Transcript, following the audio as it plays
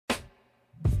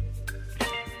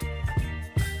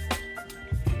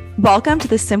Welcome to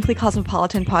the Simply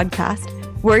Cosmopolitan podcast.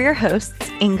 We're your hosts,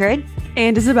 Ingrid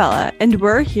and Isabella, and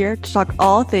we're here to talk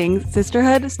all things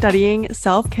sisterhood, studying,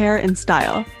 self-care, and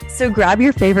style. So grab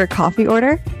your favorite coffee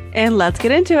order and let's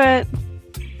get into it.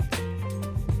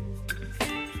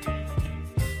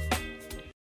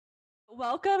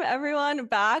 Welcome everyone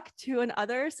back to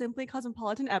another Simply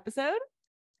Cosmopolitan episode.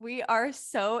 We are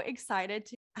so excited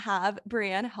to have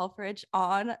Brianne Helfrich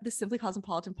on the Simply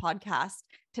Cosmopolitan podcast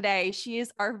today. She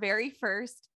is our very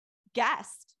first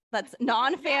guest that's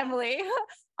non-family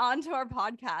onto our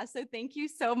podcast. So thank you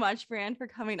so much, Brianne, for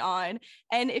coming on.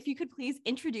 And if you could please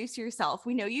introduce yourself.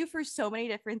 We know you for so many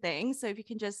different things. So if you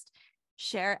can just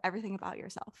share everything about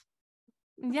yourself.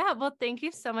 Yeah, well, thank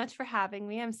you so much for having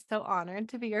me. I'm so honored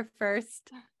to be your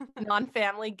first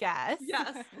non-family guest.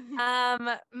 Yes.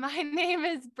 My name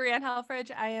is Brianne Helfrich.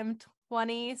 I am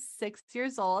 26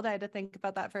 years old. I had to think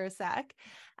about that for a sec.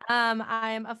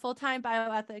 I'm a full-time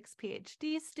bioethics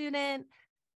PhD student.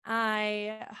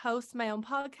 I host my own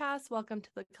podcast, Welcome to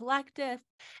the Collective.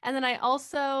 And then I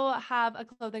also have a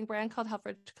clothing brand called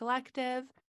Helfrich Collective.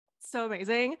 So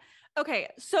amazing. Okay,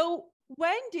 so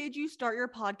when did you start your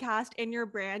podcast and your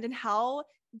brand, and how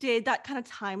did that kind of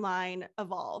timeline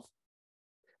evolve?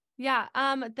 Yeah,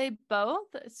 they both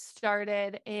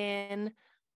started in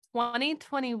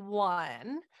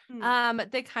 2021.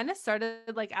 They kind of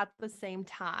started like at the same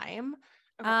time.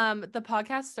 Okay. The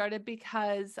podcast started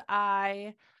because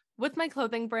with my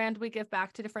clothing brand, we give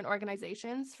back to different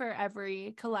organizations for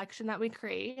every collection that we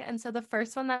create. And so the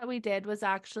first one that we did was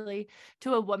actually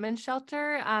to a women's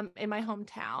shelter in my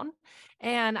hometown.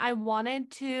 And I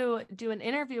wanted to do an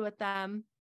interview with them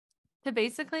to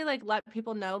basically like let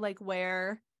people know like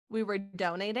where we were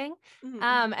donating. Mm-hmm.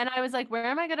 And I was like, where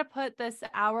am I going to put this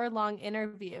hour-long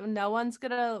interview? No one's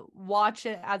going to watch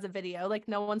it as a video. Like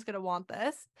no one's going to want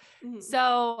this. Mm-hmm.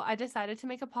 So I decided to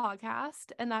make a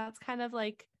podcast, and that's kind of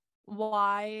like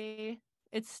why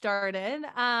it started.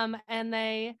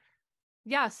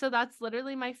 So that's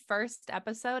literally my first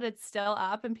episode. It's still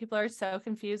up and people are so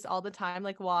confused all the time,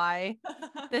 like why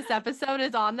this episode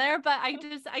is on there, but I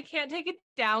can't take it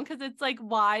down because it's like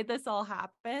why this all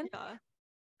happened.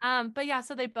 Yeah. But yeah,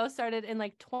 so they both started in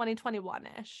like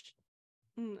 2021-ish.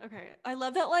 Okay. I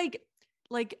love that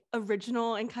like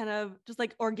original and kind of just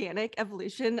like organic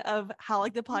evolution of how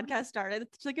like the podcast started.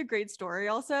 It's like a great story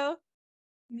also.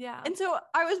 Yeah. And so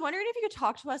I was wondering if you could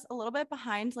talk to us a little bit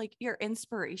behind like your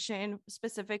inspiration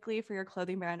specifically for your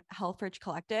clothing brand Helfrich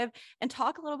Collective, and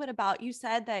talk a little bit about, you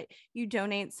said that you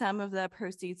donate some of the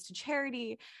proceeds to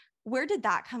charity. Where did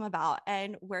that come about,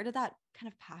 and where did that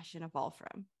kind of passion evolve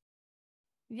from?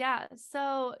 Yeah.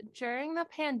 So during the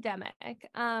pandemic,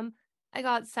 I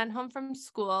got sent home from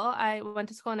school. I went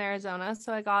to school in Arizona,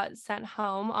 so I got sent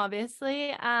home,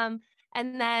 obviously.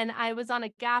 And then I was on a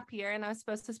gap year, and I was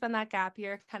supposed to spend that gap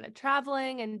year kind of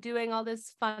traveling and doing all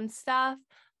this fun stuff.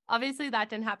 Obviously, that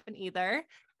didn't happen either.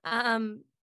 And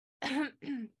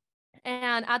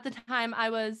at the time, I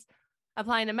was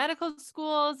applying to medical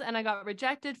schools, and I got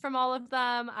rejected from all of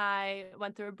them. I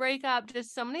went through a breakup.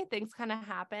 Just so many things kind of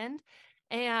happened.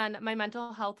 And my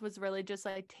mental health was really just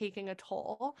like taking a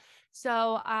toll.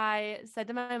 So I said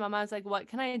to my mom, I was like, what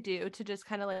can I do to just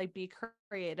kind of like be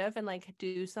creative and like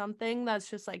do something that's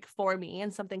just like for me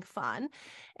and something fun?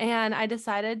 And I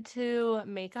decided to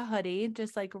make a hoodie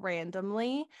just like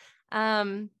randomly.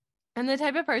 I'm the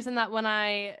type of person that when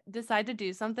I decide to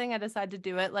do something, I decide to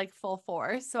do it like full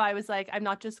force. So I was like, I'm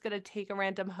not just going to take a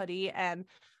random hoodie and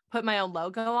put my own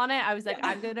logo on it. I was like,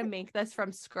 I'm going to make this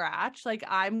from scratch. Like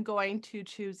I'm going to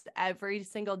choose every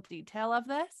single detail of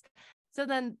this. So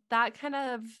then that kind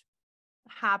of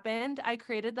happened. I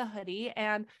created the hoodie,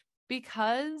 and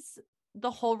because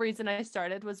the whole reason I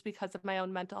started was because of my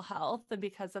own mental health and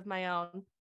because of my own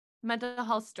mental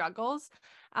health struggles,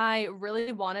 I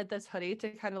really wanted this hoodie to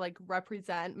kind of like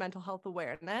represent mental health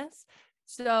awareness.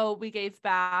 So we gave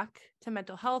back to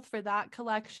mental health for that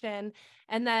collection.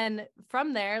 And then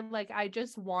from there, like I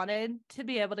just wanted to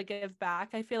be able to give back.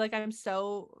 I feel like I'm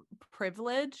so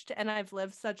privileged and I've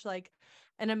lived such like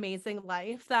an amazing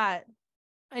life that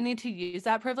I need to use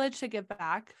that privilege to give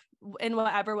back in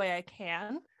whatever way I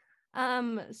can.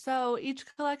 So each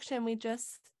collection we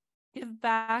just give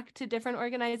back to different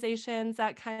organizations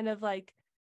that kind of like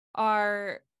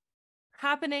are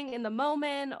happening in the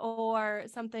moment or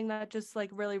something that just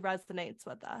like really resonates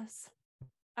with us.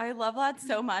 I love that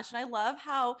so much. And I love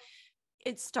how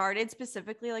it started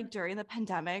specifically like during the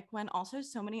pandemic, when also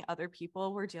so many other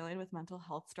people were dealing with mental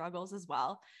health struggles as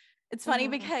well. It's funny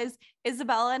because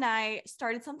Isabella and I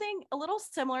started something a little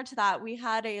similar to that. We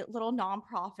had a little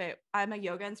nonprofit. I'm a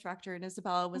yoga instructor and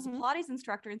Isabella was a Pilates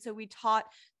instructor. And so we taught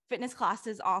fitness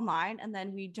classes online, and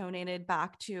then we donated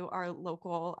back to our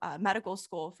local medical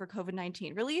school for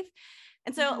COVID-19 relief.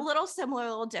 And so a little similar, a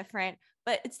little different,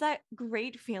 but it's that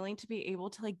great feeling to be able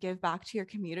to like give back to your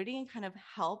community and kind of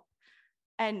help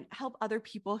other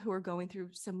people who are going through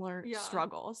similar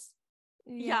struggles.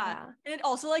 Yeah. And it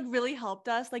also like really helped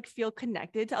us like feel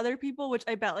connected to other people, which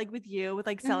I bet like with you, with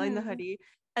like selling the hoodie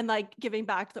and like giving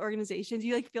back to the organizations,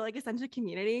 you like feel like a sense of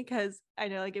community, because I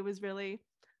know like it was really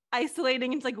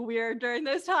isolating and like weird during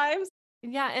those times.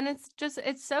 Yeah. And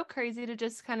it's so crazy to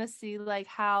just kind of see like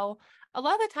how a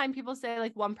lot of the time people say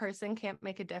like one person can't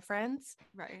make a difference.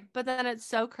 Right. But then it's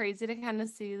so crazy to kind of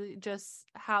see just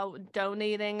how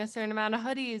donating a certain amount of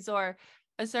hoodies or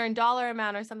a certain dollar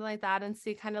amount or something like that, and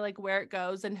see kind of like where it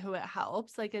goes and who it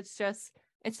helps. Like it's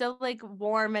so like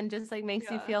warm and just like makes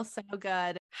you feel so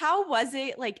good. How was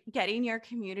it like getting your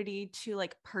community to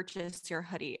like purchase your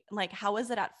hoodie? Like, how was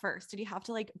it at first? Did you have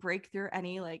to like break through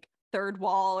any like third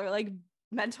wall or like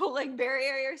mental like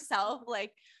barrier yourself,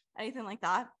 like anything like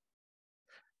that?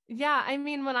 Yeah, I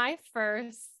mean, when I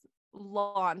first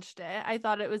launched it, I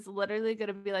thought it was literally going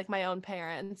to be like my own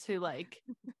parents who like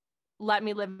let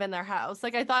me live in their house.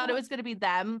 Like I thought it was going to be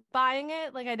them buying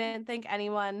it. Like I didn't think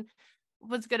anyone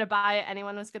was going to buy it,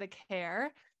 anyone was going to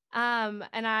care. And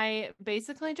I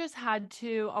basically just had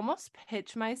to almost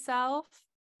pitch myself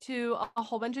to a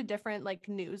whole bunch of different like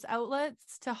news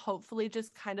outlets to hopefully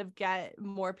just kind of get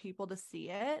more people to see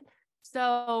it.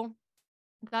 So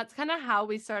that's kind of how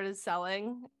we started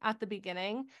selling at the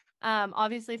beginning.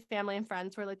 Obviously family and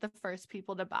friends were like the first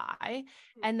people to buy.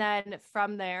 And then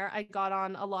from there, I got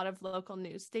on a lot of local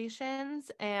news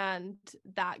stations, and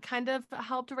that kind of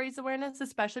helped raise awareness,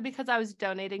 especially because I was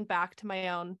donating back to my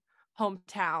own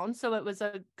hometown. So it was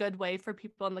a good way for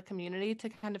people in the community to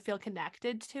kind of feel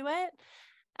connected to it.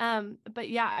 But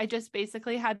yeah, I just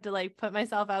basically had to like put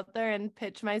myself out there and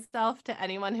pitch myself to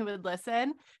anyone who would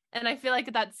listen. And I feel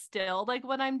like that's still like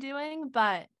what I'm doing,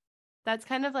 but that's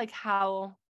kind of like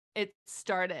how it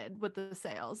started with the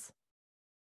sales.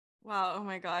 Wow. Oh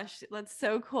my gosh. That's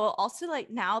so cool. Also, like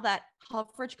now that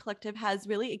Helfrich Collective has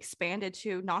really expanded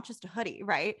to not just a hoodie,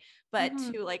 right? But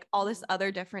to like all this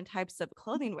other different types of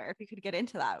clothing wear. If you could get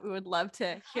into that, we would love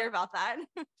to hear about that.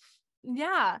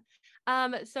 Yeah.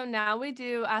 So now we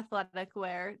do athletic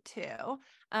wear too.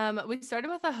 We started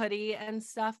with a hoodie and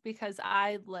stuff because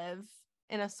I live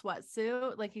in a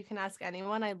sweatsuit. Like you can ask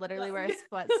anyone. I literally wear a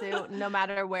sweatsuit no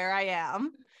matter where I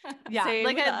am. Yeah. Same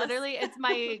like with I us. literally, it's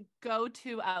my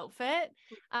go-to outfit.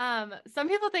 Some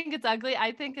people think it's ugly.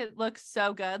 I think it looks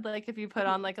so good. Like if you put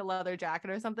on like a leather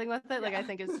jacket or something with it, like I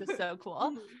think it's just so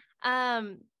cool.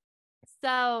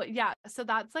 So yeah, so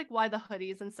that's like why the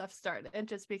hoodies and stuff started,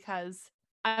 just because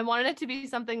I wanted it to be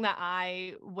something that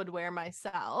I would wear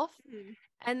myself.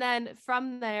 And then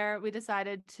from there, we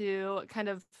decided to kind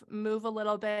of move a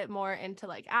little bit more into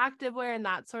like activewear and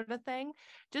that sort of thing,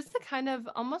 just to kind of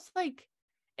almost like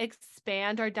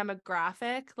expand our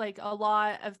demographic. Like a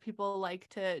lot of people like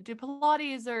to do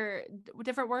Pilates or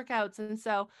different workouts. And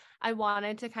so I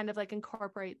wanted to kind of like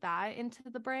incorporate that into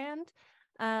the brand.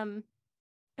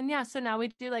 And yeah, so now we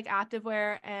do like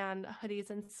activewear and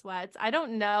hoodies and sweats. I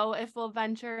don't know if we'll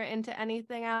venture into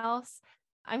anything else.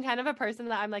 I'm kind of a person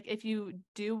that I'm like, if you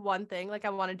do one thing, like I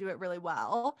want to do it really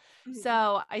well.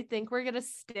 So I think we're going to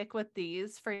stick with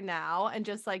these for now and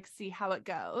just like see how it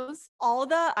goes. All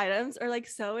the items are like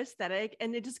so aesthetic,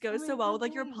 and it just goes so well with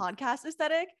like your podcast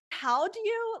aesthetic. How do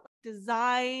you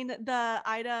design the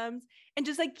items and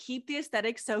just like keep the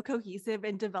aesthetic so cohesive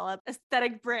and develop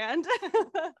aesthetic brand?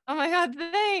 Oh my God,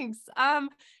 thanks.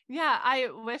 Yeah, I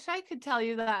wish I could tell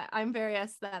you that I'm very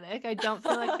aesthetic. I don't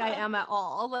feel like I am at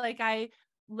all. Like I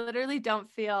literally don't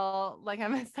feel like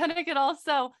I'm aesthetic at all.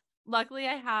 So luckily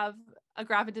I have a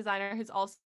graphic designer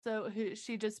who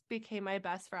she just became my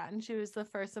best friend. She was the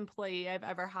first employee I've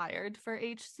ever hired for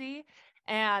HC.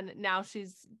 And now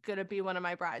she's going to be one of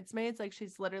my bridesmaids. Like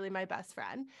she's literally my best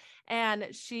friend. And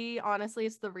she honestly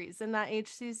is the reason that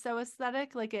HC is so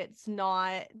aesthetic. Like it's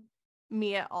not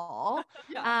me at all.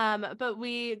 But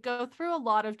we go through a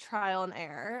lot of trial and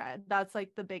error. That's like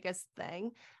the biggest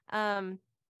thing.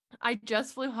 I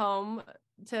just flew home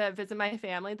to visit my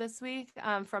family this week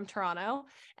from Toronto,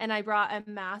 and I brought a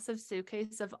massive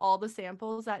suitcase of all the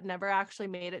samples that never actually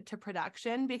made it to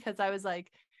production because I was like,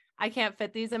 I can't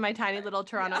fit these in my tiny little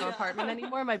Toronto apartment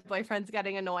anymore. My boyfriend's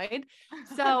getting annoyed.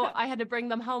 So I had to bring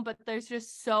them home, but there's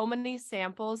just so many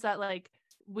samples that like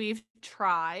we've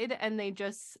tried and they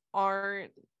just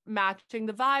aren't matching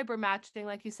the vibe or matching,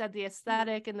 like you said, the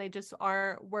aesthetic, and they just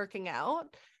aren't working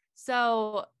out.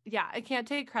 So yeah, I can't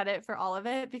take credit for all of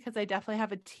it because I definitely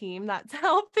have a team that's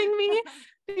helping me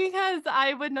because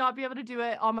I would not be able to do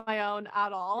it on my own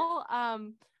at all.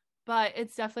 But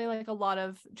it's definitely like a lot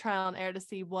of trial and error to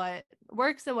see what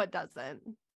works and what doesn't.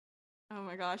 Oh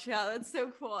my gosh. Yeah, that's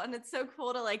so cool. And it's so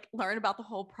cool to like learn about the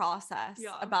whole process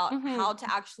about Mm-hmm. how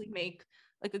to actually make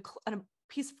like a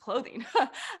piece of clothing.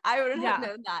 I wouldn't have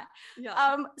known that.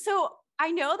 So I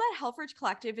know that Helfrich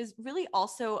Collective is really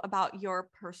also about your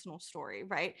personal story,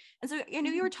 right? And so I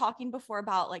know you were talking before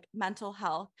about like mental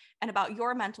health and about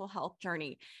your mental health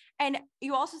journey. And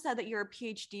you also said that you're a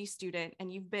PhD student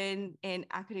and you've been in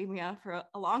academia for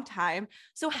a long time.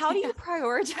 So how do you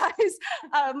prioritize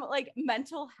like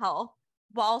mental health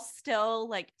while still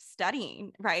like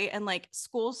studying, right? And like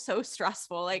school's so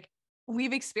stressful. Like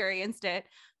we've experienced it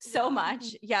so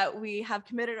much, yet we have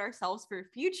committed ourselves for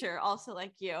future also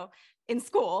like you in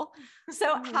school.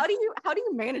 So how do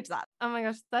you manage that? Oh my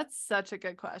gosh, that's such a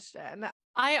good question.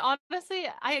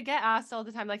 I get asked all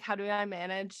the time, like, how do I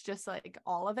manage just like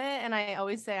all of it? And I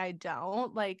always say I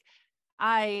don't. Like,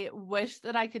 I wish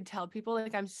that I could tell people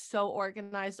like I'm so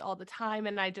organized all the time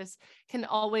and I just can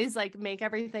always like make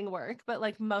everything work. But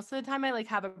like most of the time I like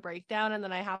have a breakdown and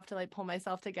then I have to like pull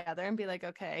myself together and be like,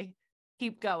 okay,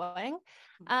 keep going.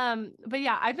 But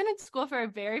yeah, I've been in school for a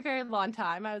very, very long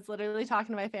time. I was literally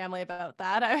talking to my family about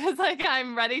that. I was like,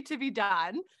 I'm ready to be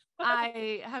done.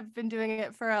 I have been doing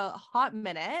it for a hot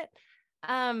minute.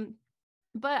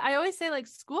 But I always say like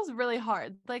school's really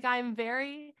hard. Like I'm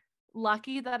very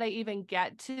lucky that I even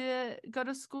get to go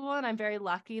to school and I'm very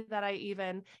lucky that I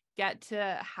even get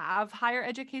to have higher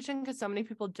education because so many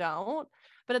people don't.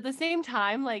 But at the same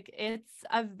time, like it's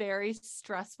a very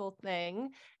stressful thing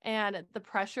and the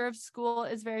pressure of school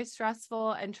is very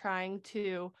stressful and trying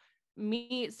to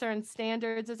meet certain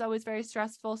standards is always very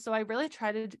stressful. So I really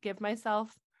try to give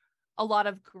myself a lot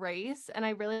of grace and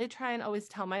I really try and always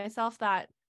tell myself that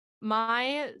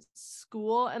my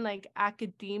school and like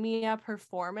academia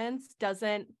performance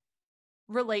doesn't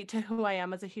relate to who I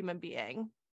am as a human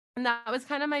being. And that was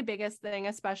kind of my biggest thing,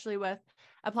 especially with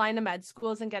applying to med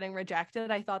schools and getting rejected.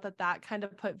 I thought that that kind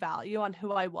of put value on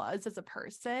who I was as a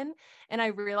person. And I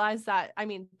realized that, I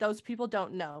mean, those people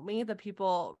don't know me. The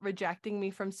people rejecting me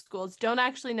from schools don't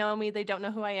actually know me. They don't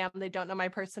know who I am. They don't know my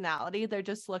personality. They're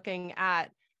just looking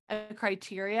at a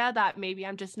criteria that maybe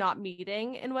I'm just not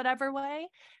meeting in whatever way.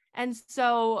 And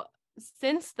so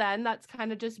since then, that's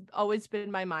kind of just always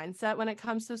been my mindset when it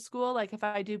comes to school. Like if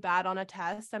I do bad on a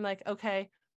test, I'm like, okay,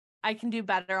 I can do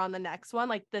better on the next one.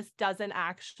 Like this doesn't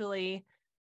actually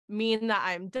mean that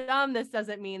I'm dumb. This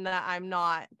doesn't mean that I'm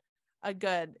not a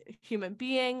good human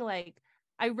being. Like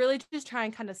I really just try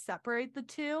and kind of separate the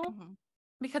two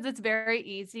because it's very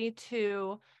easy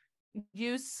to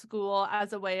use school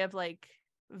as a way of like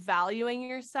valuing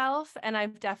yourself. And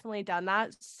I've definitely done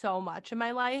that so much in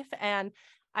my life. And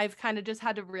I've kind of just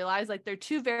had to realize like they're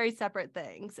two very separate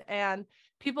things and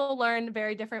people learn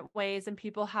very different ways and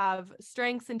people have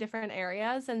strengths in different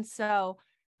areas. And so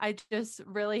I just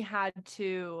really had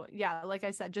to, yeah, like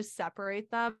I said, just separate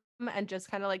them and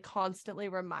just kind of like constantly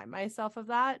remind myself of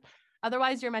that.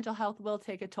 Otherwise, your mental health will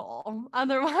take a toll.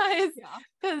 Otherwise,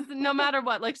 because no matter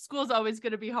what, like school's always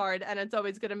going to be hard and it's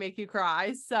always going to make you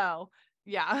cry. So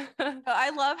yeah.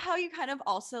 I love how you kind of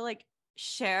also like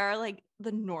share like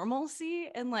the normalcy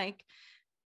and like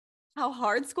how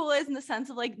hard school is in the sense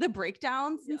of like the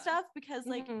breakdowns and stuff, because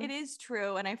like it is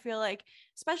true. And I feel like,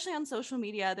 especially on social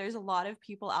media, there's a lot of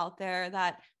people out there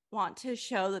that want to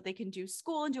show that they can do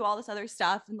school and do all this other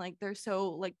stuff. And like, they're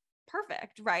so like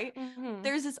perfect, right?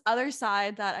 There's this other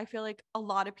side that I feel like a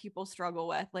lot of people struggle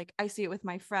with. Like I see it with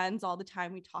my friends all the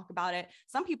time. We talk about it.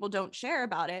 Some people don't share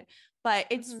about it, but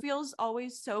it feels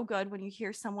always so good when you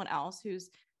hear someone else who's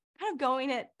kind of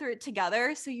going through it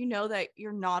together. So you know that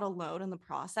you're not alone in the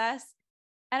process.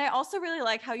 And I also really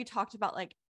like how you talked about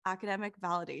like academic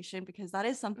validation, because that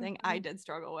is something I did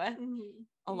struggle with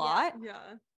a lot.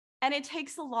 And it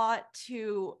takes a lot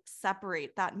to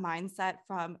separate that mindset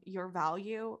from your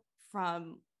value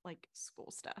from like school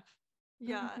stuff.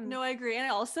 No, I agree. And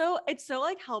also it's so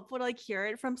like helpful to like hear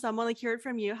it from someone, like hear it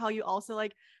from you, how you also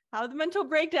like have the mental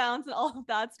breakdowns and all of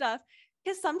that stuff.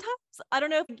 Because sometimes, I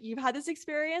don't know if you've had this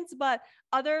experience, but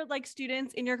other like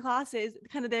students in your classes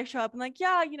kind of they show up and like,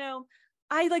 yeah, you know,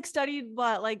 I like studied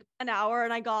like an hour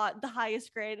and I got the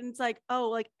highest grade. And it's like, oh,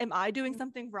 like, am I doing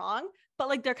something wrong? But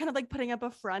like they're kind of like putting up a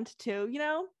front too, you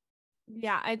know?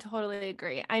 Yeah, I totally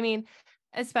agree. I mean,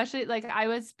 especially like I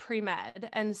was pre-med,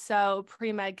 and so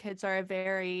pre-med kids are a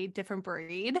very different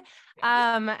breed.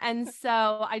 And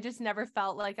so I just never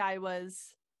felt like I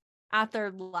was at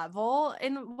their level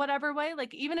in whatever way.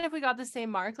 Like, even if we got the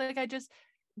same mark, like I just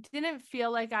didn't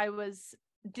feel like I was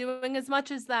doing as much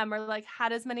as them, or like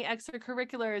had as many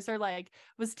extracurriculars, or like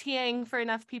was TAing for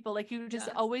enough people. Like, you just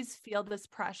always feel this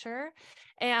pressure.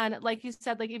 And like you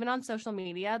said, like even on social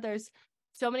media, there's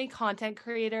so many content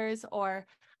creators or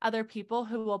other people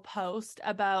who will post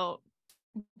about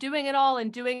doing it all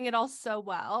and doing it all so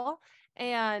well.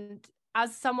 And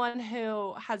as someone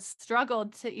who has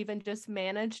struggled to even just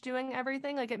manage doing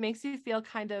everything, like it makes you feel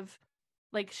kind of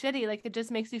like shitty. Like it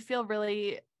just makes you feel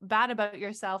really bad about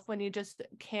yourself when you just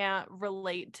can't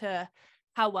relate to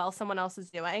how well someone else is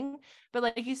doing. But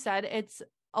like you said, it's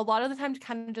a lot of the time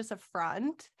kind of just a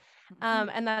front.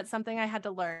 And that's something I had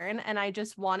to learn. And I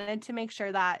just wanted to make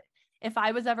sure that if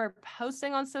I was ever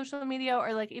posting on social media,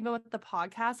 or like even with the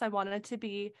podcast, I wanted to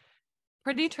be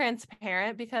pretty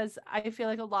transparent, because I feel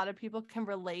like a lot of people can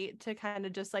relate to kind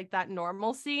of just like that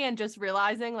normalcy, and just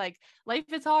realizing like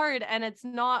life is hard and it's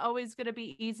not always going to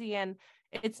be easy. And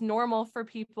it's normal for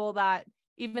people that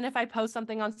even if I post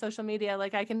something on social media,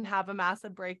 like I can have a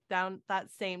massive breakdown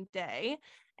that same day.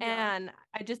 Yeah. And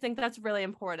I just think that's really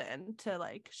important to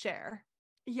like share.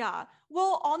 Yeah.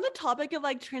 Well, on the topic of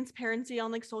like transparency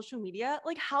on like social media,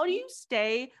 like how do you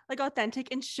stay like authentic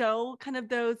and show kind of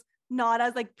those not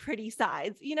as like pretty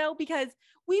sides, you know, because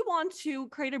we want to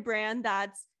create a brand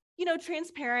that's, you know,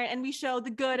 transparent, and we show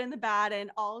the good and the bad and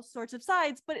all sorts of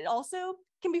sides, but it also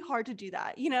can be hard to do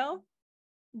that, you know?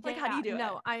 Like, how do you do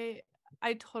it?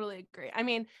 I totally agree. I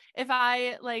mean, if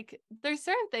I like, there's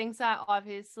certain things that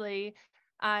obviously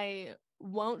I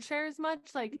won't share as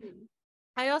much. Like,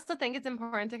 I also think it's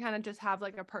important to kind of just have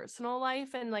like a personal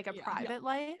life and like a private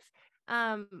life.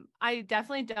 I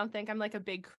definitely don't think I'm like a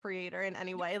big creator in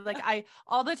any way. Like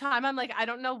all the time I'm like, I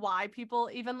don't know why people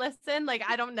even listen. Like,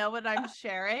 I don't know what I'm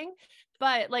sharing.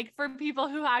 But like for people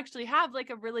who actually have like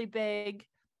a really big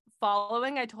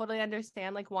following, I totally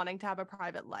understand like wanting to have a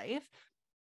private life.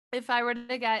 If I were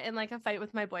to get in like a fight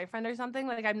with my boyfriend or something,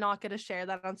 like I'm not going to share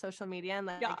that on social media and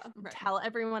like tell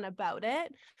everyone about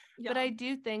it. But I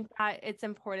do think that it's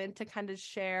important to kind of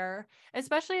share,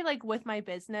 especially like with my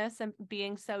business and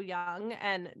being so young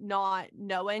and not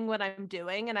knowing what I'm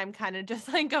doing. And I'm kind of just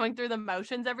like going through the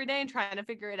motions every day and trying to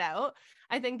figure it out.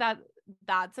 I think that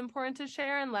that's important to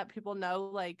share and let people know,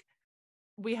 like,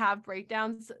 we have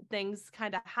breakdowns, things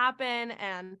kind of happen,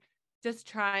 and just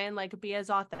try and like be as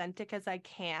authentic as I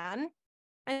can.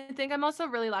 I think I'm also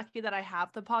really lucky that I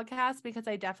have the podcast, because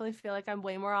I definitely feel like I'm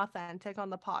way more authentic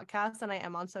on the podcast than I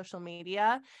am on social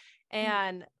media.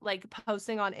 And like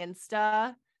posting on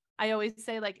Insta, I always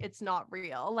say like it's not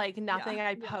real. Like nothing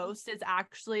I post is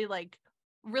actually like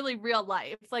really real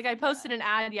life. Like I posted an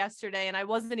ad yesterday and I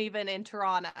wasn't even in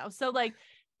Toronto. So like,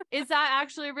 is that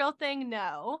actually a real thing?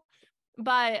 No.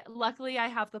 But luckily I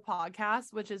have the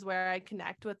podcast, which is where I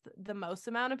connect with the most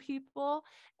amount of people,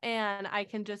 and I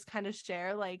can just kind of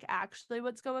share like actually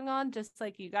what's going on, just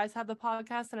like you guys have the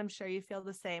podcast, and I'm sure you feel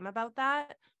the same about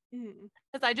that.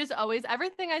 Because I just always,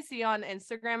 everything I see on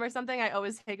Instagram or something, I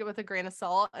always take it with a grain of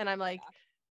salt, and I'm like,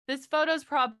 this photo's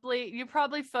you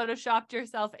probably photoshopped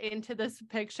yourself into this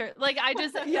picture. Like I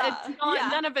just, it's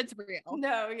not, none of it's real.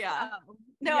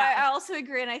 No, I also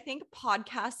agree. And I think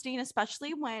podcasting,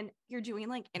 especially when you're doing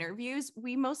like interviews,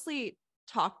 we mostly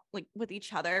talk like with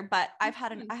each other, but I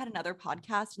had another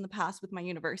podcast in the past with my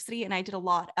university, and I did a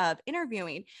lot of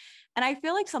interviewing. And I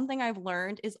feel like something I've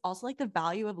learned is also like the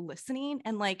value of listening,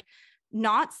 and like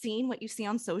not seeing what you see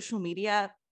on social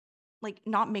media, like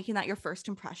not making that your first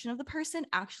impression of the person,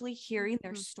 actually hearing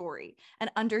their story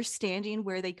and understanding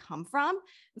where they come from.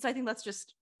 And so I think that's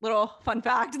just little fun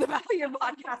fact, the value of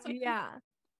podcasting. Yeah.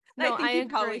 No, I think you've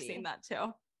probably seen that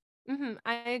too.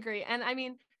 I agree. And I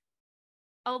mean,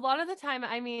 a lot of the time,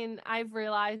 I mean, I've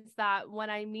realized that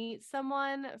when I meet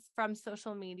someone from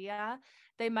social media,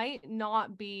 they might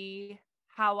not be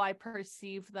how I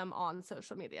perceive them on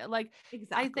social media. Like,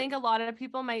 I think a lot of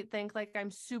people might think like I'm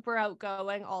super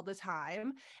outgoing all the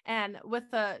time. And with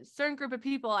a certain group of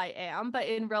people, I am. But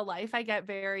in real life, I get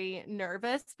very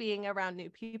nervous being around new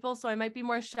people. So I might be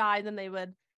more shy than they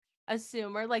would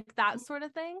assume, or like that sort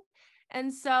of thing.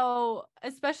 And so,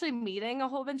 especially meeting a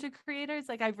whole bunch of creators,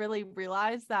 like I've really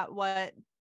realized that what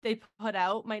they put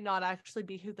out might not actually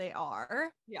be who they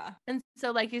are. Yeah. And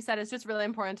so, like you said, it's just really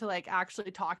important to like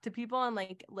actually talk to people and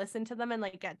like listen to them and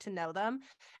like get to know them.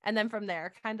 And then from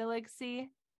there, kind of like see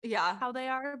how they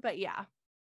are. But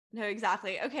no,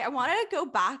 exactly. Okay. I want to go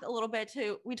back a little bit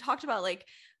to, we talked about like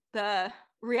the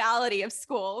reality of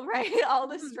school, right? All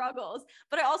the struggles.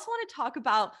 But I also want to talk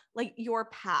about like your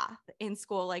path in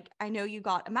school. Like I know you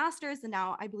got a master's and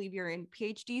now I believe you're in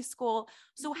PhD school.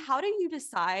 So how did you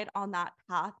decide on that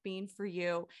path being for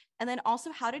you? And then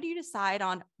also how did you decide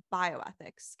on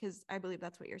bioethics? Because I believe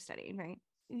that's what you're studying, right?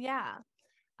 Yeah.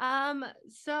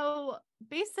 So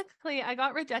basically I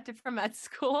got rejected from med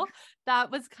school.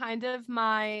 That was kind of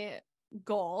my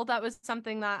goal. That was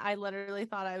something that I literally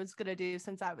thought I was going to do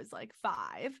since I was like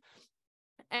 5.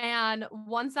 And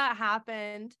once that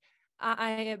happened,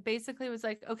 I basically was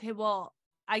like, okay, well,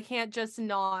 I can't just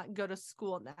not go to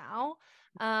school now.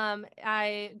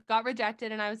 I got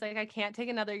rejected and I was like, I can't take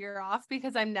another year off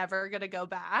because I'm never going to go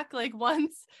back. Like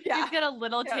once you get a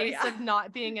little taste of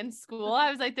not being in school, I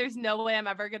was like, there's no way I'm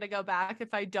ever going to go back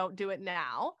if I don't do it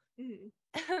now.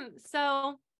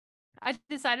 So I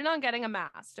decided on getting a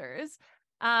master's.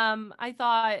 I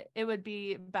thought it would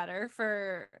be better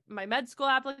for my med school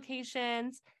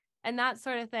applications and that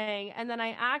sort of thing. And then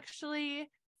I actually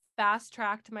fast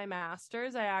tracked my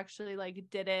master's. I actually like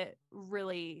did it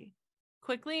really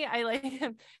quickly. I like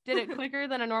did it quicker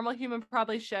than a normal human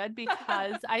probably should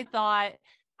because I thought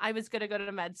I was going to go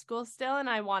to med school still and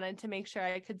I wanted to make sure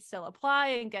I could still apply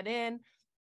and get in.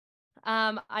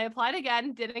 I applied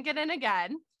again, didn't get in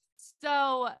again.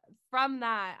 So from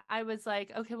that, I was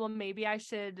like, okay, well, maybe I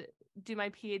should do my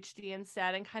PhD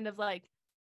instead and kind of like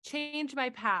change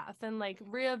my path and like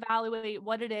reevaluate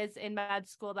what it is in med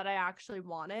school that I actually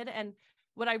wanted. And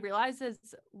what I realized is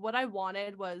what I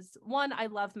wanted was, one, I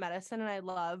love medicine and I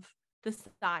love the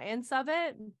science of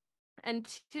it. And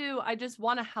 2, I just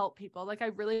want to help people. Like I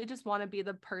really just want to be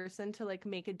the person to like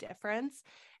make a difference.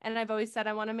 And I've always said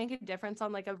I want to make a difference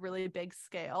on like a really big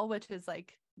scale, which is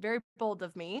like very bold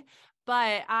of me,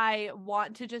 but I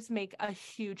want to just make a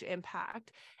huge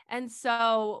impact. And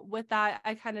so with that,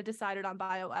 I kind of decided on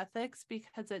bioethics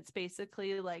because it's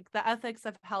basically like the ethics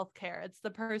of healthcare. It's the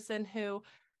person who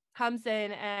comes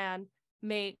in and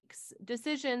makes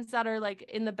decisions that are like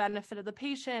in the benefit of the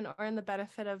patient or in the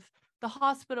benefit of the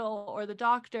hospital or the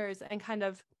doctors, and kind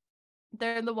of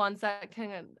they're the ones that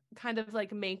can kind of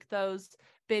like make those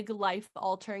big life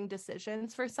altering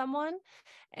decisions for someone.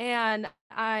 And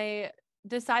I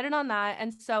decided on that.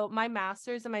 And so my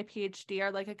master's and my PhD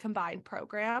are like a combined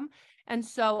program. And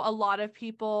so a lot of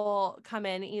people come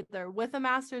in either with a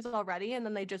master's already and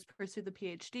then they just pursue the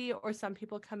PhD, or some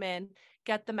people come in,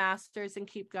 get the master's and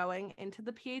keep going into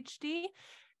the PhD.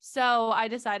 So I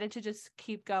decided to just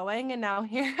keep going. And now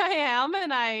here I am,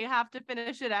 and I have to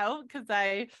finish it out because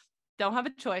I don't have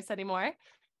a choice anymore.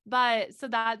 But so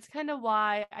that's kind of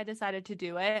why I decided to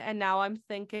do it. And now I'm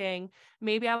thinking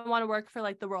maybe I want to work for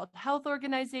like the World Health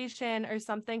Organization or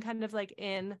something kind of like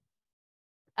in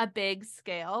a big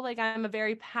scale. Like I'm a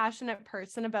very passionate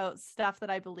person about stuff that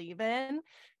I believe in.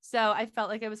 So I felt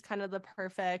like it was kind of the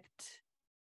perfect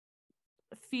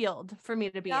field for me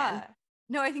to be in.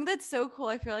 No, I think that's so cool.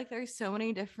 I feel like there's so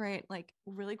many different, like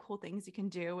really cool things you can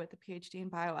do with the PhD in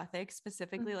bioethics,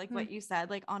 specifically like what you said,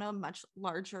 like on a much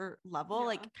larger level,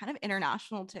 like kind of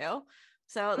international too.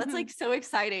 So that's like so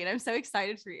exciting. I'm so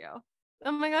excited for you.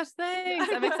 Oh my gosh, thanks.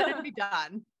 I'm excited to be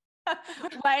done.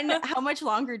 How much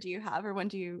longer do you have, or when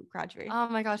do you graduate? Oh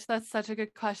my gosh, that's such a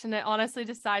good question. It honestly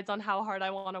decides on how hard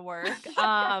I want to work.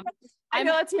 I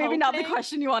know that's maybe not the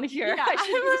question you want to hear. Yeah, I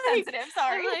should be sensitive.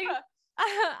 Sorry.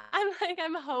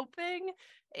 I'm hoping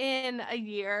in a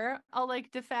year I'll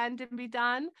like defend and be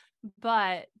done,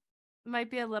 but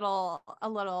might be a little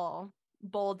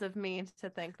bold of me to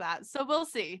think that. So we'll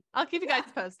see. I'll keep you guys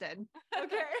posted.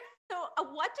 Okay. So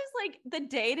what does like the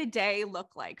day-to-day look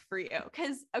like for you?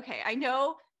 Because, okay, I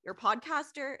know you're a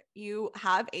podcaster, you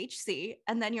have HC,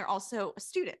 and then you're also a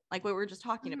student, like what we were just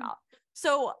talking about.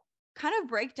 So kind of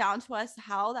break down to us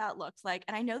how that looks like.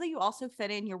 And I know that you also fit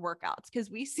in your workouts because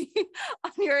we see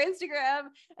on your Instagram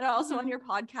and also on your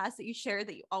podcast that you share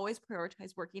that you always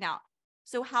prioritize working out.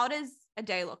 So how does a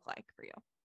day look like for you?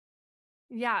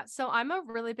 Yeah, so I'm a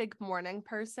really big morning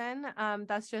person.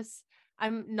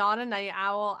 I'm not a night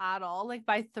owl at all. Like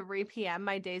by 3 p.m.,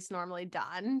 my day's normally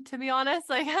done, to be honest.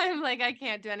 Like I'm like, I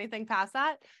can't do anything past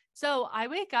that. So I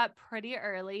wake up pretty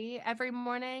early every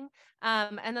morning.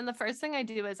 And then the first thing I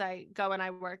do is I go and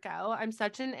I work out. I'm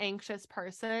such an anxious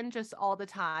person just all the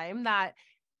time that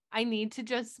I need to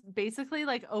just basically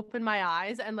like open my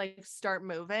eyes and like start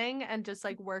moving and just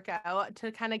like work out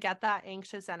to kind of get that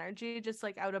anxious energy just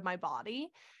like out of my body.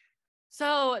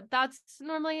 So that's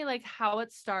normally like how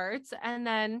it starts. And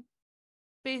then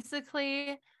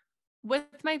basically with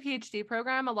my PhD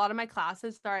program, a lot of my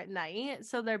classes start at night.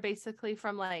 So they're basically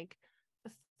from like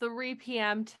 3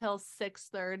 p.m. till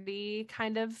 6:30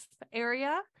 kind of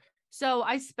area. So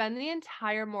I spend the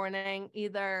entire morning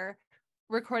either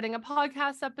recording a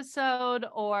podcast episode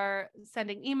or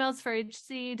sending emails for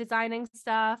HC, designing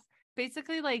stuff,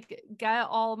 basically like get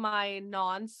all my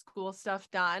non-school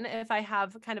stuff done. If I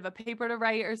have kind of a paper to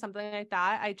write or something like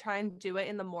that, I try and do it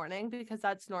in the morning because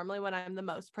that's normally when I'm the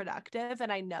most productive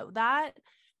and I know that.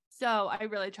 So I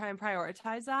really try and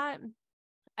prioritize that.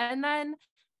 And then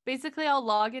basically I'll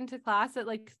log into class at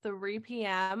like 3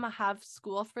 p.m., have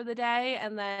school for the day,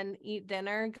 and then eat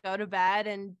dinner, go to bed,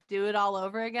 and do it all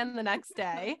over again the next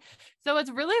day. So it's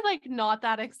really like not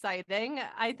that exciting.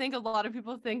 I think a lot of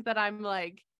people think that I'm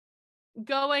like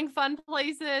going fun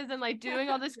places and like doing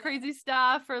all this crazy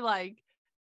stuff or like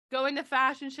going to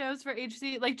fashion shows for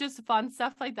HC, like just fun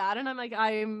stuff like that. And I'm like,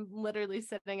 I'm literally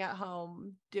sitting at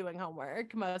home doing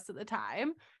homework most of the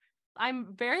time.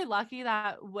 I'm very lucky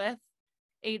that with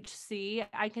HC,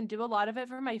 I can do a lot of it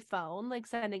from my phone, like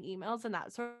sending emails and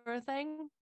that sort of thing.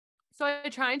 So I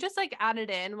try and just like add it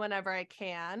in whenever I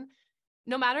can.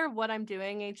 No matter what I'm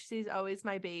doing, HC is always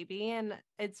my baby and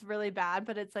it's really bad,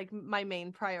 but it's like my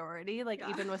main priority. Like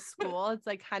even with school, it's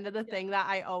like kind of the thing that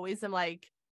I always am like,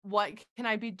 what can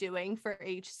I be doing for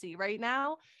HC right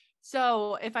now?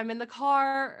 So if I'm in the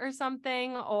car or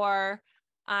something, or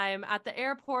I'm at the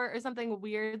airport or something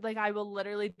weird, like I will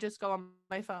literally just go on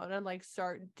my phone and like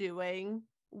start doing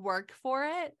work for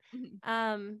it.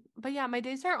 But yeah, my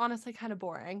days are honestly kind of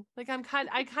boring. Like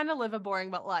I kind of live a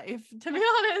boring but life, to be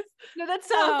honest. No, that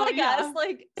sounds like us.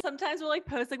 Like sometimes we'll like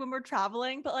post like when we're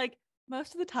traveling, but like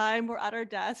most of the time we're at our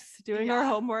desks doing our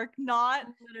homework, not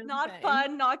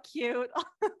fun, not cute,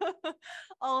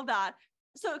 all of that.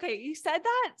 So, okay, you said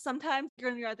that sometimes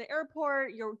you're at the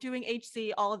airport, you're doing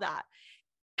HC, all of that.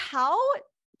 How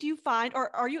do you find,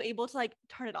 or are you able to like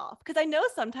turn it off? Because I know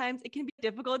sometimes it can be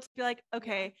difficult to be like,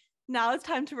 okay, now it's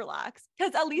time to relax.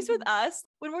 Because at least with us,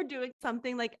 when we're doing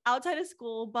something like outside of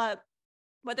school, but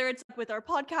whether it's with our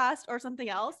podcast or something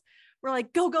else, we're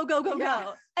like, go, go, go, go,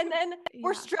 go. And then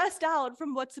we're stressed out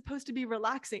from what's supposed to be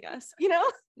relaxing us, you know?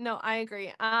 No, I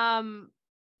agree.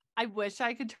 I wish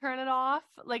I could turn it off.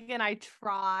 Like, and I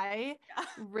try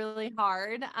really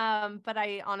hard. But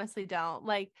I honestly don't.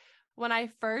 Like when I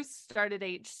first started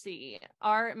HC,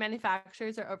 our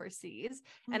manufacturers are overseas,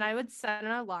 and I would set an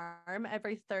alarm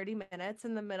every 30 minutes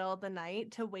in the middle of the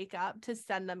night to wake up to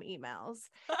send them emails.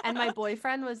 And my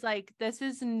boyfriend was like, this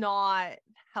is not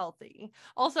healthy.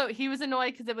 Also, he was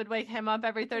annoyed because it would wake him up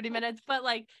every 30 minutes, but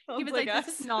like he was like,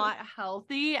 this is not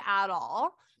healthy at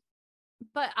all.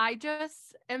 But I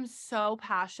just am so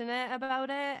passionate about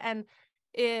it. And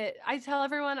I tell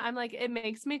everyone, I'm like, it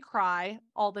makes me cry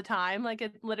all the time. Like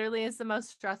it literally is the most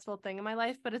stressful thing in my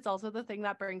life, but it's also the thing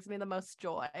that brings me the most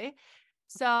joy.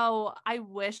 So I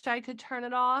wish I could turn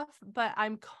it off, but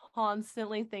I'm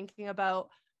constantly thinking about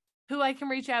who I can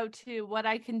reach out to, what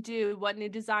I can do, what new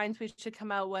designs we should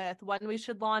come out with, when we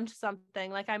should launch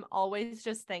something. Like I'm always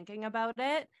just thinking about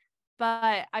it,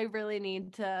 but I really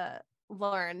need to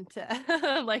learn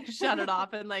to like shut it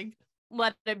off and like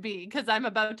let it be, because I'm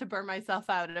about to burn myself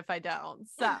out if I don't.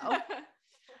 So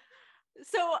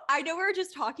I know we were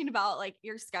just talking about like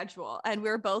your schedule, and we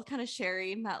were both kind of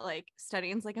sharing that like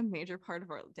studying is like a major part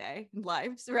of our day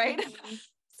lives, right?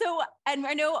 So, and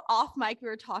I know off mic we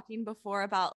were talking before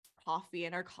about coffee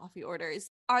and our coffee orders.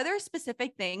 Are there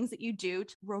specific things that you do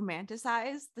to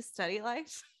romanticize the study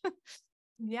life?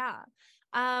 Yeah.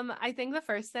 I think the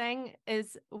first thing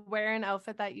is wear an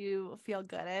outfit that you feel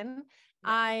good in.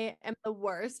 I am the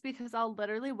worst because I'll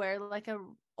literally wear like a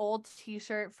old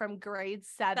t-shirt from grade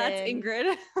 7. That's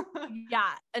Ingrid.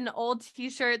 Yeah, an old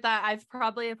t-shirt that I've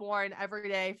probably worn every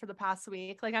day for the past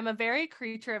week. Like I'm a very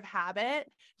creature of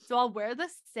habit. So I'll wear the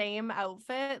same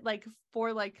outfit like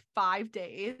for like 5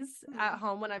 days at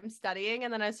home when I'm studying.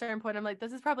 And then at a certain point, I'm like,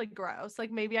 this is probably gross.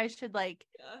 Like maybe I should like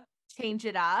change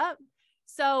it up.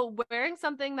 So wearing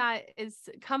something that is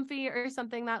comfy or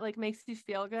something that like makes you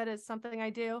feel good is something I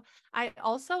do. I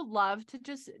also love to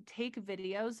just take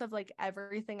videos of like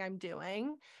everything I'm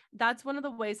doing. That's one of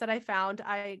the ways that I found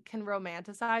I can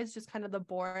romanticize just kind of the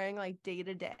boring like day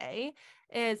to day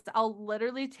is I'll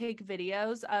literally take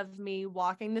videos of me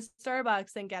walking to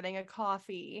Starbucks and getting a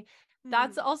coffee.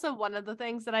 That's also one of the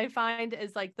things that I find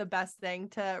is like the best thing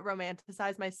to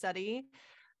romanticize my study.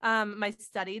 My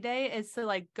study day is to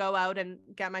like go out and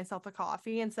get myself a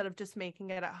coffee instead of just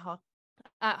making it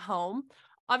at home.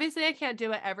 Obviously I can't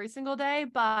do it every single day,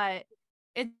 but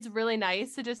it's really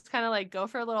nice to just kind of like go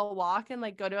for a little walk and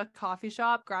like go to a coffee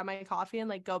shop, grab my coffee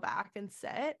and like go back and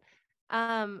sit.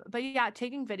 But yeah,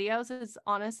 taking videos is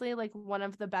honestly like one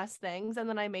of the best things. And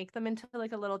then I make them into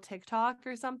like a little TikTok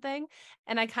or something.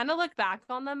 And I kind of look back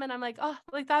on them and I'm like, oh,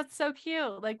 like that's so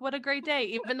cute. Like what a great day.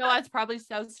 Even though I was probably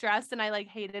so stressed and I like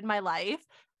hated my life.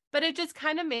 But it just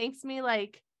kind of makes me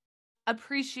like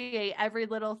appreciate every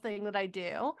little thing that I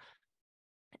do.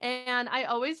 And I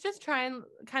always just try and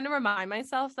kind of remind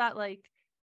myself that like,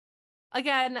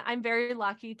 again, I'm very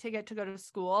lucky to get to go to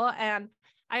school, and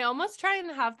I almost try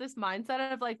and have this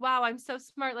mindset of like, wow, I'm so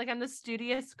smart. Like I'm the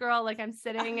studious girl. Like I'm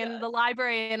sitting in the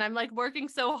library and I'm like working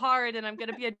so hard and I'm going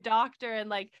to be a doctor. And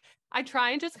like, I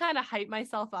try and just kind of hype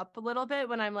myself up a little bit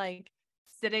when I'm like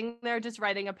sitting there just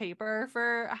writing a paper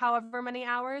for however many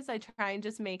hours. I try and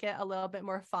just make it a little bit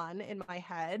more fun in my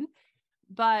head.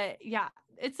 But yeah,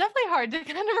 it's definitely hard to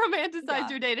kind of romanticize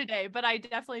your day to day, but I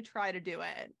definitely try to do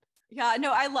it. Yeah,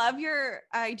 no, I love your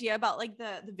idea about like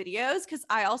the videos, because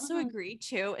I also agree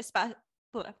too,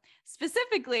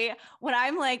 specifically when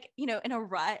I'm like, you know, in a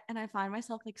rut and I find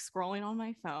myself like scrolling on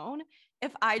my phone.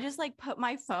 If I just like put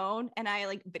my phone and I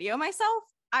like video myself,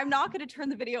 I'm not going to turn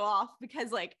the video off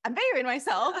because like I'm videoing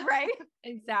myself, right?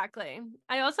 Exactly.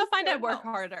 I also find I work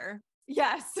harder.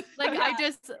 Yes. Like I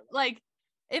just like,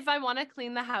 if I want to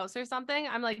clean the house or something,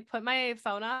 I'm like, put my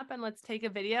phone up and let's take a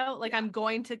video. Like I'm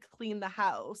going to clean the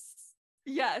house.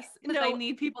 Yes. No, I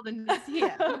need people to see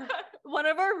it. One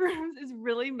of our rooms is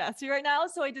really messy right now.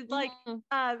 So I did like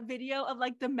a video of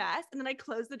like the mess and then I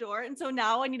closed the door. And so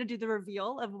now I need to do the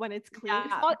reveal of when it's clean.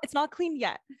 Yeah. It's not clean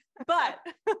yet, but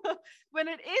when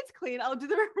it is clean, I'll do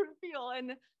the reveal.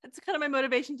 And it's kind of my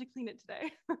motivation to clean it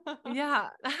today. Yeah.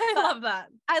 I love that.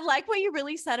 I like what you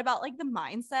really said about like the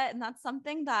mindset. And that's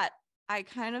something that I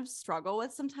kind of struggle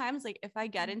with sometimes. Like if I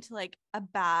get into like a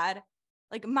bad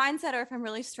like mindset, or if I'm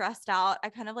really stressed out, I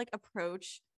kind of like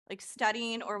approach like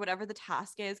studying or whatever the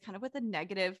task is kind of with a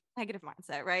negative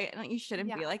mindset, right? And like, you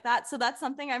shouldn't be like that. So that's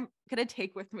something I'm gonna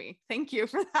take with me. Thank you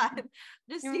for that.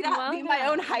 Just You're see that being my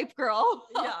own hype girl.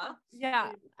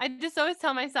 Yeah. I just always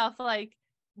tell myself like,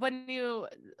 when you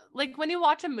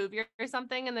watch a movie or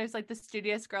something and there's like the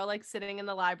studious girl like sitting in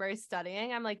the library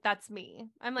studying, I'm like, that's me.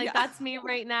 I'm like, that's me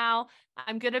right now.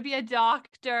 I'm gonna be a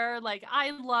doctor. Like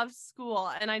I love school,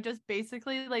 and I just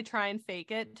basically like try and fake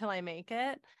it till I make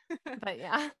it. But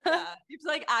yeah. You have to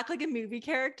like act like a movie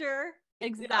character.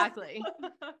 Exactly.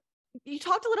 You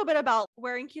talked a little bit about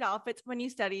wearing cute outfits when you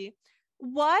study.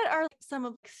 What are some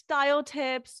of style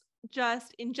tips?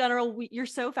 Just in general, you're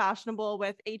so fashionable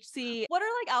with HC. What are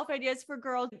like outfit ideas for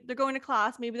girls? They're going to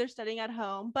class, maybe they're studying at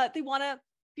home, but they want to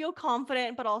feel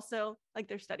confident, but also like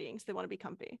they're studying, so they want to be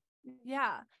comfy.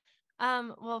 Yeah.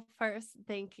 Well, first,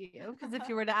 thank you. Because if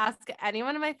you were to ask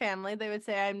anyone in my family, they would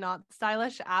say I'm not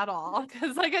stylish at all.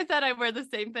 Because like I said, I wear the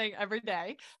same thing every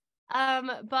day.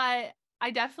 But I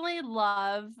definitely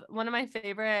love, one of my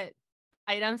favorite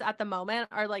items at the moment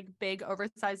are like big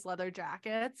oversized leather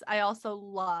jackets. I also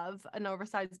love an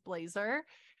oversized blazer.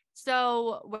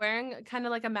 So wearing kind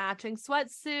of like a matching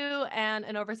sweatsuit and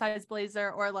an oversized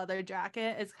blazer or leather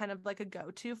jacket is kind of like a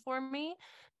go-to for me.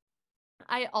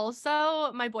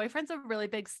 My boyfriend's a really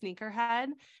big sneakerhead.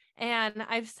 And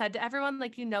I've said to everyone,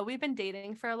 like, you know, we've been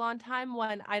dating for a long time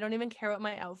when I don't even care what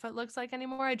my outfit looks like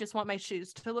anymore. I just want my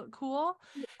shoes to look cool.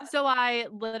 Yeah. So I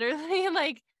literally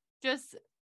like just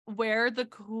wear the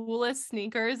coolest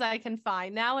sneakers I can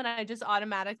find now. And I just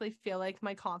automatically feel like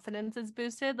my confidence is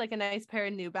boosted. Like a nice pair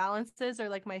of New Balances are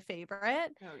like my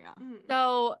favorite. Oh yeah.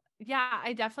 So yeah,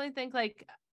 I definitely think like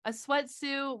a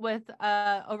sweatsuit with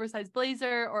a oversized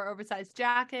blazer or oversized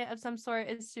jacket of some sort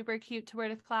is super cute to wear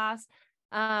to class.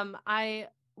 When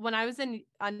I was in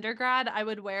undergrad, I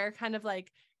would wear kind of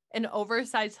like an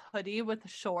oversized hoodie with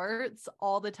shorts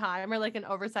all the time, or like an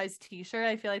oversized t-shirt.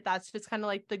 I feel like that's just kind of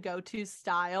like the go-to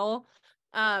style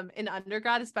in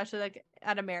undergrad, especially like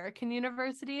at American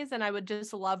universities. And I would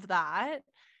just love that.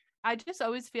 I just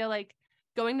always feel like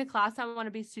going to class, I want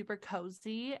to be super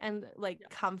cozy and like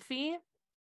comfy.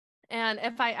 And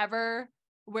if I ever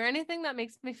wear anything that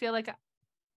makes me feel like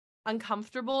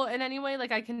uncomfortable in any way,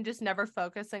 like I can just never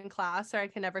focus in class, or I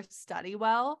can never study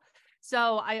well.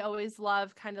 So I always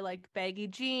love kind of like baggy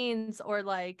jeans or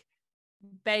like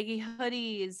baggy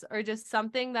hoodies, or just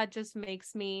something that just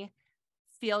makes me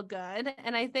feel good.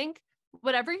 And I think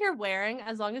whatever you're wearing,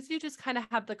 as long as you just kind of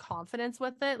have the confidence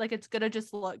with it, like it's gonna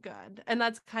just look good. And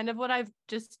that's kind of what I've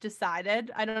just decided.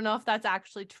 I don't know if that's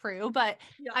actually true, but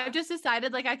I've just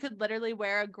decided like I could literally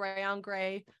wear a gray on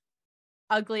gray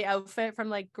ugly outfit from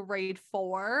like grade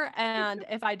 4, and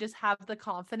if I just have the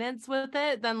confidence with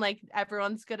it, then like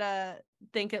everyone's gonna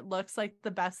think it looks like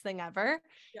the best thing ever.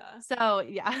 So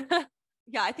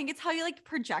Yeah, I think it's how you like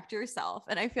project yourself.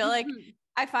 And I feel like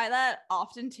I find that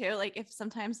often too. Like if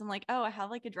sometimes I'm like, oh, I have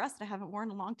like a dress that I haven't worn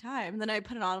in a long time. And then I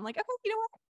put it on. I'm like, okay, you know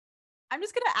what? I'm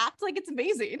just going to act like it's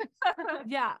amazing.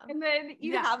 Yeah. And then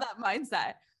you have that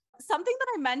mindset. Something that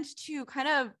I meant to kind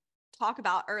of talk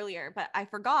about earlier, but I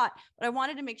forgot, but I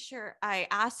wanted to make sure I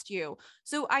asked you.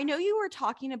 So I know you were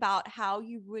talking about how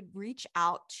you would reach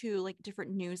out to like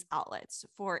different news outlets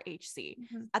for HC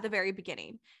at the very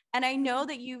beginning. And I know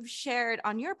that you've shared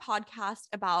on your podcast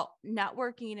about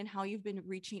networking and how you've been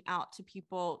reaching out to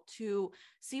people to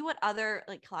see what other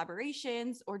like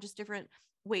collaborations or just different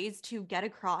ways to get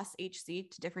across HC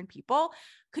to different people.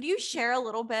 Could you share a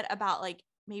little bit about like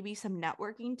maybe some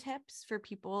networking tips for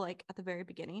people like at the very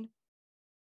beginning?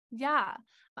 Yeah,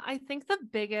 I think the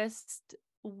biggest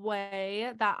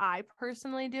way that I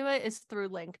personally do it is through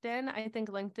LinkedIn. I think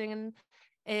LinkedIn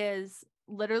is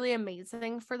literally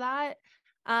amazing for that.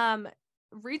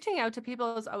 Reaching out to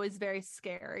people is always very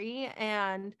scary,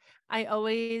 and I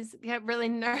always get really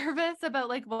nervous about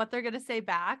like what they're going to say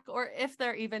back or if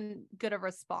they're even going to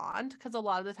respond, because a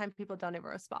lot of the time people don't even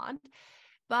respond.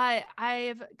 But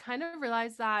I've kind of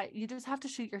realized that you just have to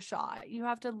shoot your shot. You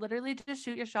have to literally just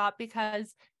shoot your shot,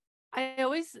 because I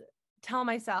always tell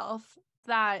myself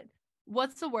that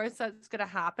what's the worst that's going to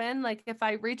happen? Like if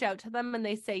I reach out to them and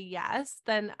they say yes,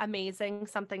 then amazing,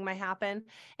 something might happen.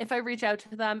 If I reach out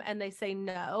to them and they say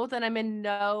no, then I'm in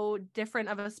no different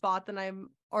of a spot than I'm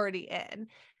already in.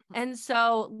 And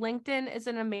so LinkedIn is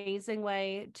an amazing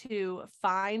way to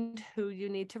find who you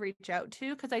need to reach out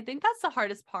to, because I think that's the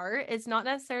hardest part. It's not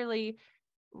necessarily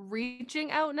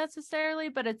reaching out necessarily,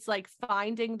 but it's like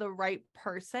finding the right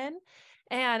person.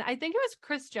 And I think it was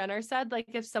Kris Jenner said, like,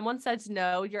 if someone says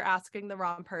no, you're asking the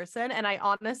wrong person. And I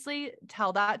honestly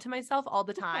tell that to myself all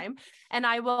the time. And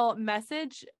I will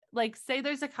message, like, say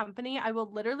there's a company, I will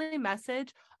literally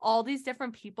message all these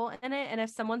different people in it. And if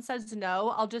someone says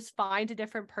no, I'll just find a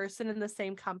different person in the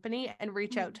same company and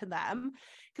reach out to them.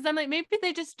 Because I'm like, maybe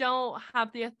they just don't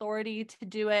have the authority to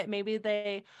do it. Maybe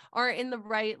they aren't in the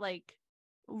right, like,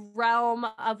 realm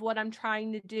of what I'm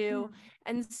trying to do.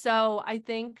 And so I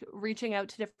think reaching out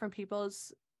to different people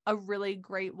is a really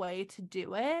great way to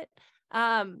do it.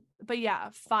 But yeah,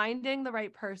 finding the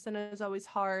right person is always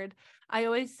hard. I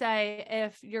always say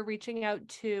if you're reaching out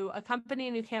to a company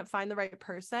and you can't find the right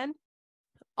person,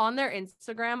 on their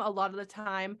Instagram, a lot of the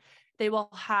time they will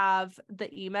have the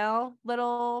email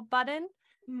little button.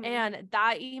 And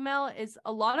that email is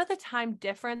a lot of the time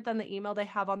different than the email they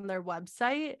have on their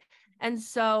website. And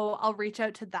so I'll reach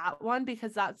out to that one,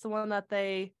 because that's the one that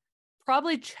they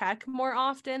probably check more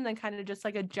often than kind of just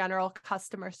like a general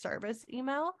customer service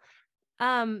email.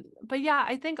 But yeah,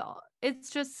 I think it's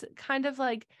just kind of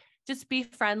like, just be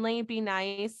friendly, be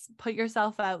nice, put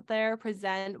yourself out there,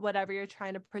 present whatever you're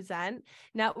trying to present.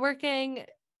 Networking,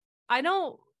 I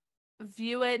don't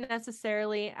view it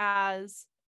necessarily as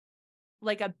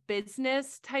like a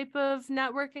business type of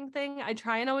networking thing. I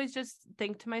try and always just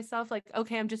think to myself, like,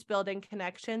 okay, I'm just building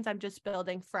connections. I'm just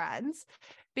building friends,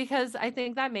 because I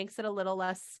think that makes it a little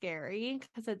less scary,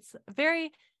 because it's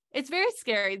very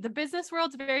scary. The business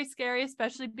world's very scary,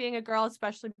 especially being a girl,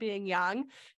 especially being young.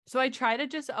 So I try to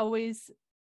just always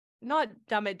not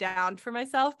dumb it down for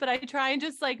myself, but I try and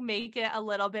just like make it a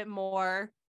little bit more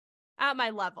at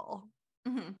my level.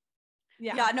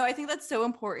 Yeah, no, I think that's so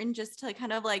important, just to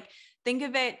kind of like think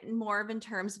of it more of in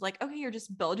terms of like, okay, you're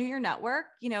just building your network.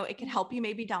 You know, it can help you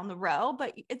maybe down the road,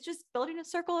 but it's just building a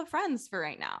circle of friends for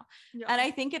right now. And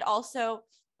I think it also,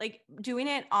 like, doing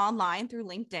it online through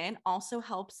LinkedIn also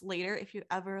helps later if you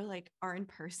ever like are in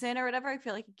person or whatever. I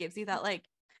feel like it gives you that like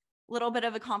little bit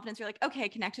of a confidence. You're like, okay, I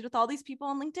connected with all these people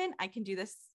on LinkedIn. I can do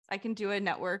this. I can do a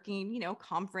networking,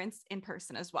 conference in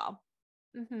person as well.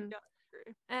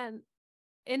 And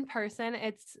in person,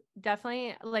 it's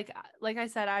definitely like I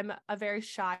said, I'm a very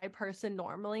shy person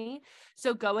normally.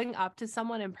 So going up to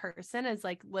someone in person is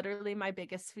like literally my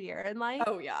biggest fear in life.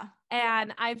 Oh yeah.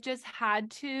 And I've just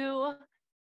had to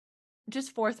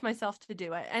just force myself to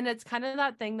do it. And it's kind of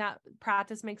that thing that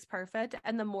practice makes perfect.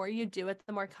 And the more you do it,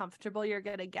 the more comfortable you're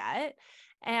going to get.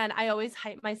 And I always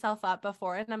hype myself up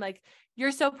before, and I'm like,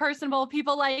 you're so personable.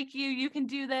 People like you. You can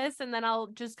do this. And then I'll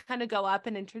just kind of go up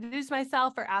and introduce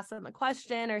myself or ask them a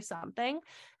question or something.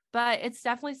 But it's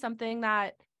definitely something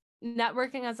that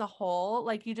networking as a whole,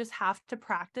 like, you just have to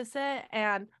practice it.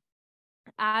 And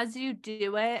as you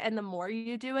do it and the more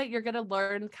you do it, you're going to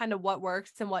learn kind of what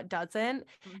works and what doesn't,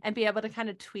 and be able to kind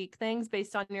of tweak things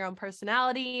based on your own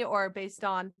personality or based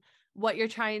on what you're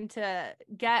trying to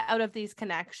get out of these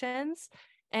connections.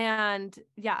 And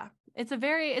yeah, it's a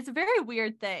very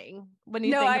weird thing when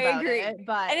you No, think I about agree. it.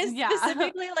 But And it's yeah.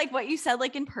 specifically like what you said,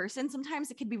 like in person,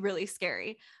 sometimes it can be really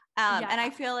scary. And I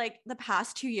feel like the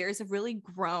past 2 years have really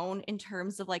grown in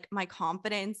terms of like my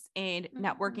confidence in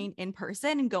networking in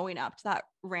person and going up to that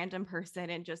random person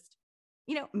and just,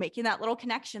 you know, making that little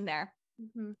connection there.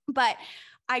 But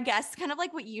I guess kind of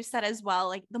like what you said as well,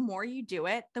 like the more you do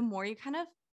it, the more you kind of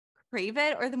crave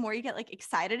it, or the more you get like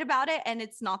excited about it. And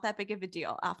it's not that big of a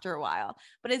deal after a while,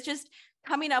 but it's just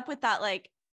coming up with that like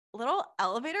little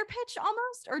elevator pitch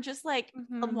almost, or just like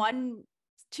a 1-2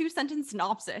 sentence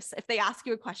synopsis. If they ask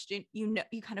you a question, you know,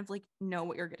 you kind of like know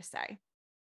what you're going to say.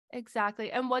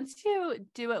 Exactly. And once you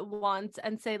do it once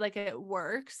and say like it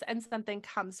works and something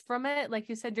comes from it, like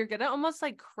you said, you're going to almost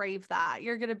like crave that.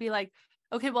 You're going to be like,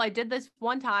 okay, well, I did this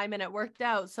one time and it worked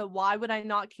out. So why would I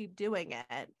not keep doing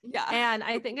it? Yeah. And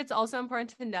I think it's also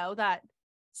important to know that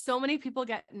so many people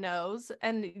get no's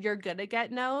and you're going to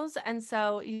get no's. And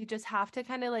so you just have to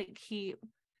kind of like keep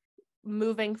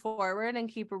moving forward and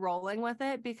keep rolling with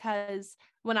it, because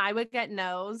when I would get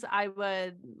no's, I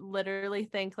would literally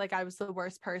think like I was the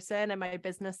worst person and my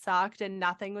business sucked and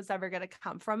nothing was ever going to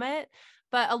come from it.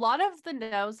 But a lot of the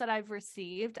no's that I've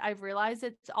received, I've realized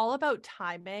it's all about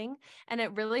timing, and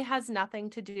it really has nothing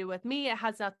to do with me. It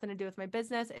has nothing to do with my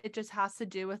business. It just has to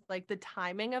do with like the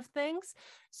timing of things.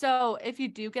 So if you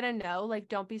do get a no, like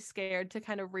don't be scared to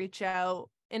kind of reach out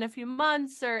in a few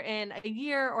months or in a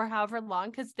year or however long,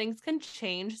 because things can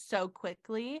change so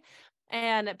quickly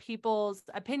and people's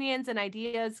opinions and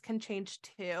ideas can change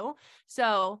too.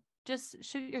 So just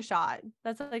shoot your shot.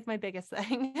 That's like my biggest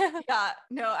thing. Yeah,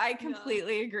 no, I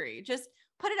completely agree. Just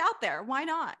put it out there. Why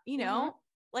not? You know,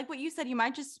 like what you said, you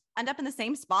might just end up in the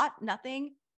same spot.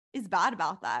 Nothing is bad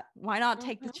about that. Why not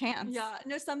take the chance? Yeah.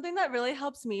 No, something that really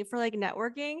helps me for like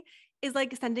networking is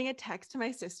like sending a text to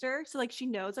my sister. So like she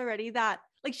knows already that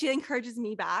like she encourages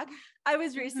me back. I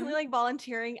was recently like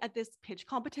volunteering at this pitch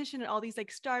competition and all these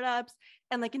like startups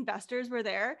and like investors were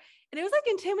there. And it was like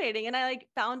intimidating. And I like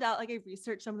found out, like I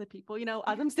researched some of the people, you know,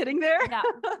 as I'm sitting there.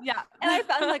 Yeah. And I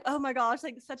found like, oh my gosh,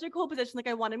 like such a cool position. Like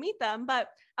I want to meet them, but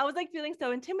I was like feeling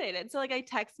so intimidated. So like I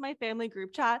text my family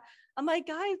group chat. I'm like,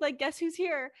 guys, like guess who's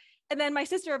here? And then my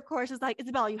sister, of course, is like,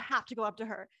 Isabel, you have to go up to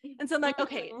her. And so I'm like,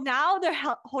 okay, now they're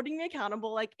holding me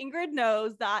accountable. Like Ingrid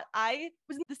knows that I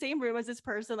was in the same room as this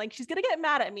person. Like she's going to get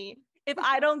mad at me if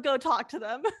I don't go talk to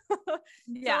them. So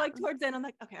like towards the end, I'm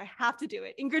like, okay, I have to do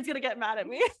it. Ingrid's going to get mad at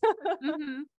me.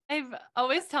 I've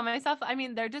always told myself, I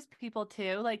mean, they're just people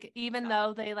too. Like, even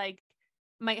though they like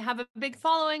might have a big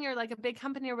following or like a big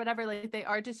company or whatever, like they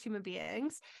are just human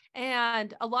beings.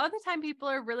 And a lot of the time people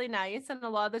are really nice. And a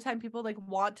lot of the time people like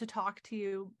want to talk to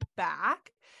you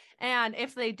back. And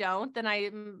if they don't, then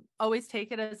I always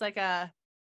take it as like a,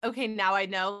 okay, now I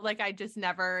know, like I just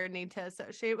never need to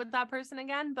associate with that person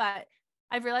again. But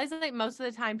I've realized that like most of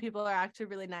the time people are actually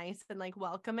really nice and like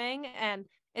welcoming, and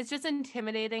it's just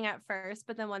intimidating at first.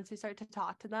 But then once you start to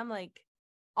talk to them, like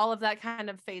all of that kind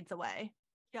of fades away.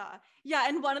 Yeah. Yeah.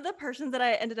 And one of the persons that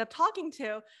I ended up talking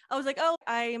to, I was like, oh,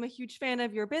 I am a huge fan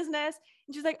of your business.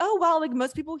 And she's like, oh, wow, like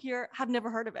most people here have never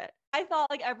heard of it. I thought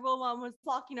like everyone was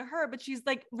flocking to her, but she's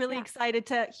like really excited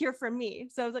to hear from me.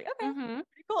 So I was like, okay, pretty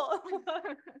cool.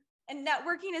 And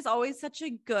networking is always such a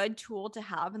good tool to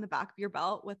have in the back of your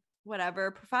belt with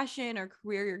whatever profession or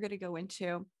career you're going to go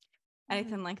into,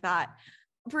 anything like that.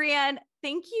 Brianne,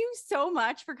 thank you so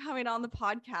much for coming on the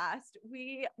podcast.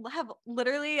 We have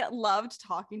literally loved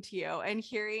talking to you and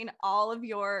hearing all of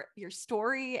your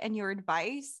story and your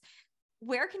advice.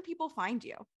 Where can people find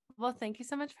you? Well, thank you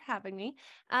so much for having me.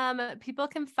 People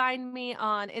can find me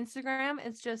on Instagram.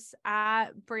 It's just at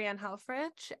Brianne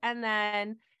Helfrich. And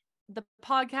then the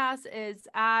podcast is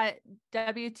at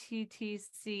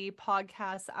WTTC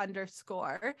podcast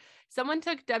 _. Someone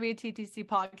took WTTC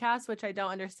podcast, which I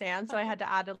don't understand. So I had to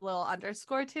add a little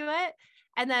underscore to it.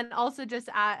 And then also just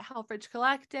at Helfrich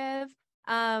Collective.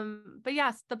 But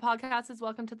yes, the podcast is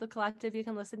Welcome to the Collective. You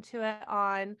can listen to it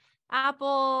on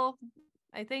Apple,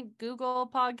 I think Google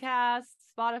Podcasts,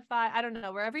 Spotify. I don't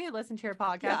know, wherever you listen to your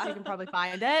podcast, you can probably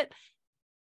find it.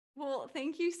 Well,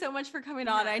 thank you so much for coming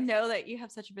on. I know that you have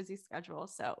such a busy schedule,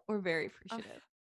 so we're very appreciative.